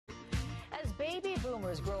baby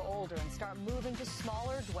boomers grow older and start moving to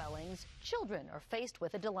smaller dwellings, children are faced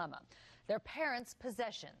with a dilemma. Their parents'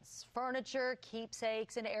 possessions, furniture,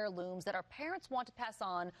 keepsakes, and heirlooms that our parents want to pass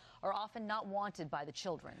on are often not wanted by the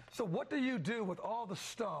children. So what do you do with all the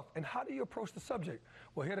stuff, and how do you approach the subject?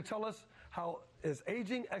 Well, here to tell us how is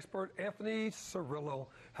aging expert Anthony Cirillo.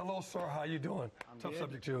 Hello, sir. How you doing? Tough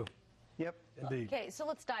subject, too. Yep, indeed. Okay, so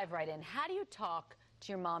let's dive right in. How do you talk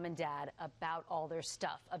to your mom and dad about all their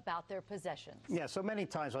stuff, about their possessions? Yeah, so many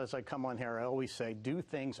times as I come on here, I always say do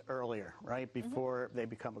things earlier, right, before they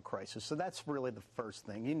become a crisis. So that's really the first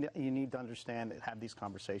thing. You need to understand and have these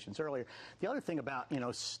conversations earlier. The other thing about,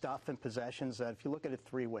 stuff and possessions, that if you look at it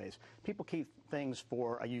three ways, people keep things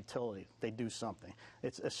for a utility. They do something.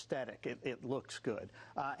 It's aesthetic. It looks good.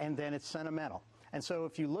 And then it's sentimental. And so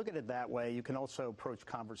if you look at it that way, you can also approach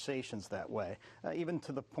conversations that way, even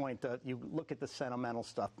to the point that you look at the sentimental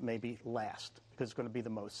stuff maybe last, because it's going to be the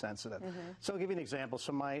most sensitive. So I'll give you an example.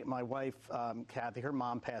 So my wife, Kathy, her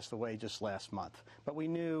mom passed away just last month. But we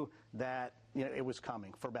knew that it was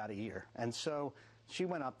coming for about a year. And so she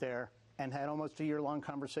went up there and had almost a year-long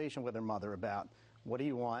conversation with her mother about what do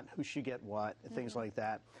you want, who should get what, things like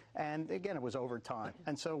that. And again, it was over time.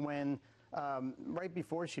 And so when right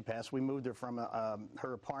before she passed, we moved her from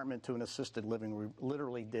her apartment to an assisted living. We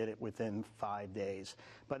literally did it within 5 days.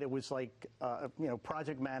 But it was like,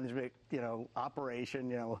 project management,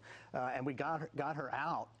 operation, and we got her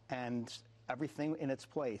out and everything in its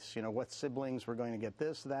place. What siblings were going to get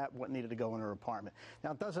this, that, what needed to go in her apartment.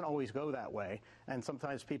 Now, it doesn't always go that way. And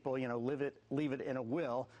sometimes people, leave it in a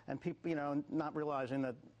will, and people, not realizing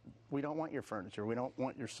that we don't want your furniture, we don't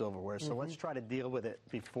want your silverware, so let's try to deal with it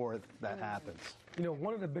before that happens.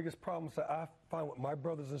 One of the biggest problems that I find with my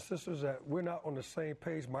brothers and sisters is that we're not on the same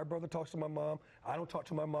page. My brother talks to my mom, I don't talk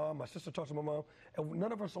to my mom, my sister talks to my mom, and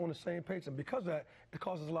none of us are on the same page, and because of that, it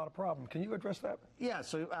causes a lot of problems. Can you address that? Yeah,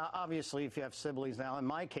 so obviously if you have siblings now, in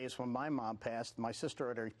my case, when my mom passed, my sister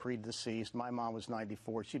had already predeceased, my mom was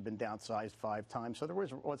 94, she'd been downsized 5 times, so there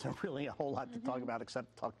wasn't really a whole lot to talk about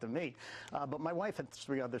except talk to me. But my wife had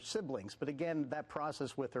 3 other siblings, but again, that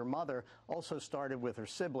process with her mother also started with her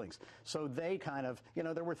siblings. So they kind of,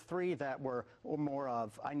 there were 3 that were more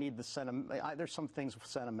of, I need the sentiment, there's some things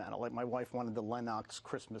sentimental, like my wife wanted the Lennox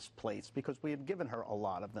Christmas plates because we had given her a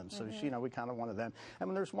lot of them, so she, we kind of wanted them. And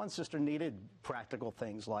when there's one sister needed practical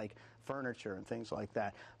things like furniture and things like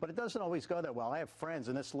that. But it doesn't always go that well. I have friends,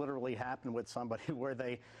 and this literally happened with somebody where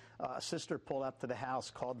a sister pulled up to the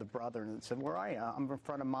house, called the brother, and said, "Where are you?" "I'm in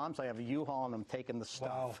front of Mom's. I have a U-Haul, and I'm taking the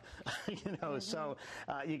stuff." Wow. So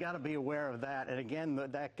you got to be aware of that. And again,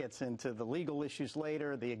 that gets into the legal issues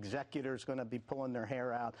later. The executor's going to be pulling their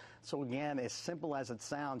hair out. So again, as simple as it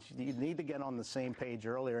sounds, you need to get on the same page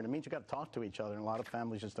earlier, and it means you got to talk to each other. And a lot of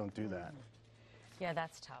families just don't do that. Yeah,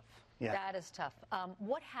 that's tough. Yeah. That is tough.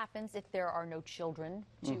 What happens if there are no children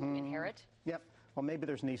to inherit? Yep. Well, maybe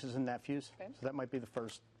there's nieces and nephews. Okay. So that might be the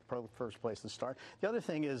first place to start. The other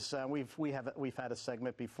thing is we've had a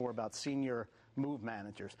segment before about senior move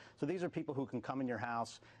managers. So these are people who can come in your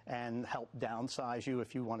house and help downsize you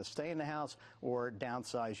if you want to stay in the house, or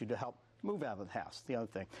downsize you to help move out of the house, the other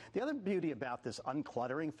thing. The other beauty about this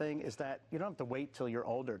uncluttering thing is that you don't have to wait till you're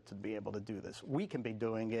older to be able to do this. We can be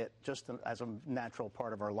doing it just as a natural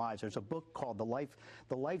part of our lives. There's a book called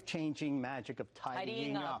The Life-Changing Magic of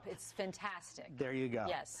Tidying Up. It's fantastic. There you go.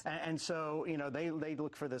 Yes. And so, they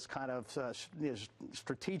look for this kind of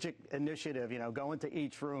strategic initiative, go into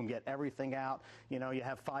each room, get everything out. You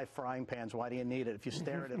have 5 frying pans. Why do you need it? If you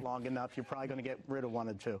stare at it long enough, you're probably going to get rid of 1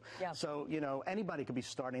 or 2. Yeah. So, anybody could be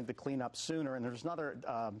starting to clean up sooner, and there's another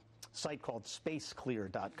site called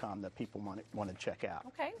spaceclear.com that people want to check out.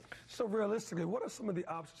 Okay. So realistically, what are some of the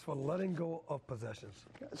options for letting go of possessions?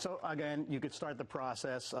 So again, you could start the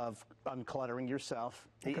process of uncluttering yourself,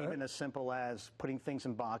 even as simple as putting things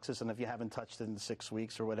in boxes, and if you haven't touched it in 6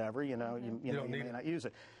 weeks or whatever, you may not use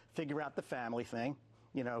it. Figure out the family thing.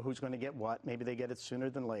 Who's going to get what. Maybe they get it sooner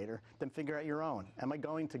than later. Then figure out your own. Am I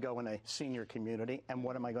going to go in a senior community, and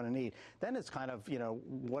what am I going to need? Then it's kind of,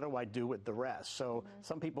 what do I do with the rest? So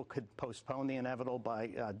some people could postpone the inevitable by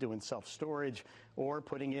doing self-storage or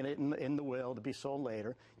putting it in the will to be sold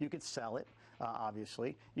later. You could sell it,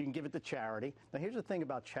 obviously. You can give it to charity. Now, here's the thing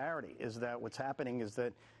about charity is that what's happening is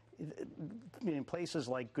that places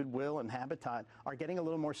like Goodwill and Habitat are getting a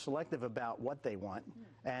little more selective about what they want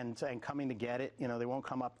and coming to get it. They won't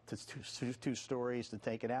come up to 2 stories to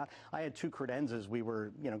take it out. I had 2 credenzas. We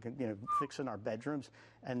were, fixing our bedrooms,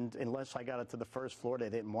 and unless I got it to the 1st floor, they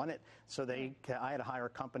didn't want it. So I had to hire a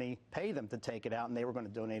company, pay them to take it out, and they were going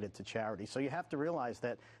to donate it to charity. So you have to realize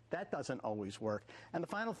that That doesn't always work. And the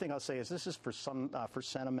final thing I'll say is this is for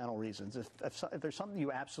sentimental reasons. If there's something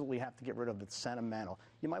you absolutely have to get rid of that's sentimental,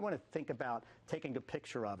 you might want to think about taking a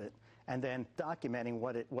picture of it and then documenting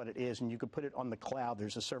what it is, and you could put it on the cloud.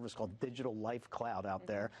 There's a service called Digital Life Cloud out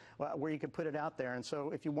there where you can put it out there, and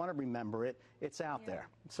so if you want to remember it, it's out there.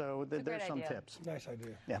 So there's some tips. Nice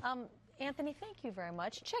idea. Yeah. Anthony, thank you very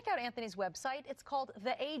much. Check out Anthony's website. It's called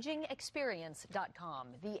theagingexperience.com.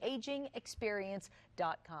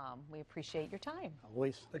 Theagingexperience.com. We appreciate your time.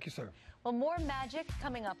 Always. Thank you, sir. Well, more magic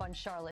coming up on Charlotte.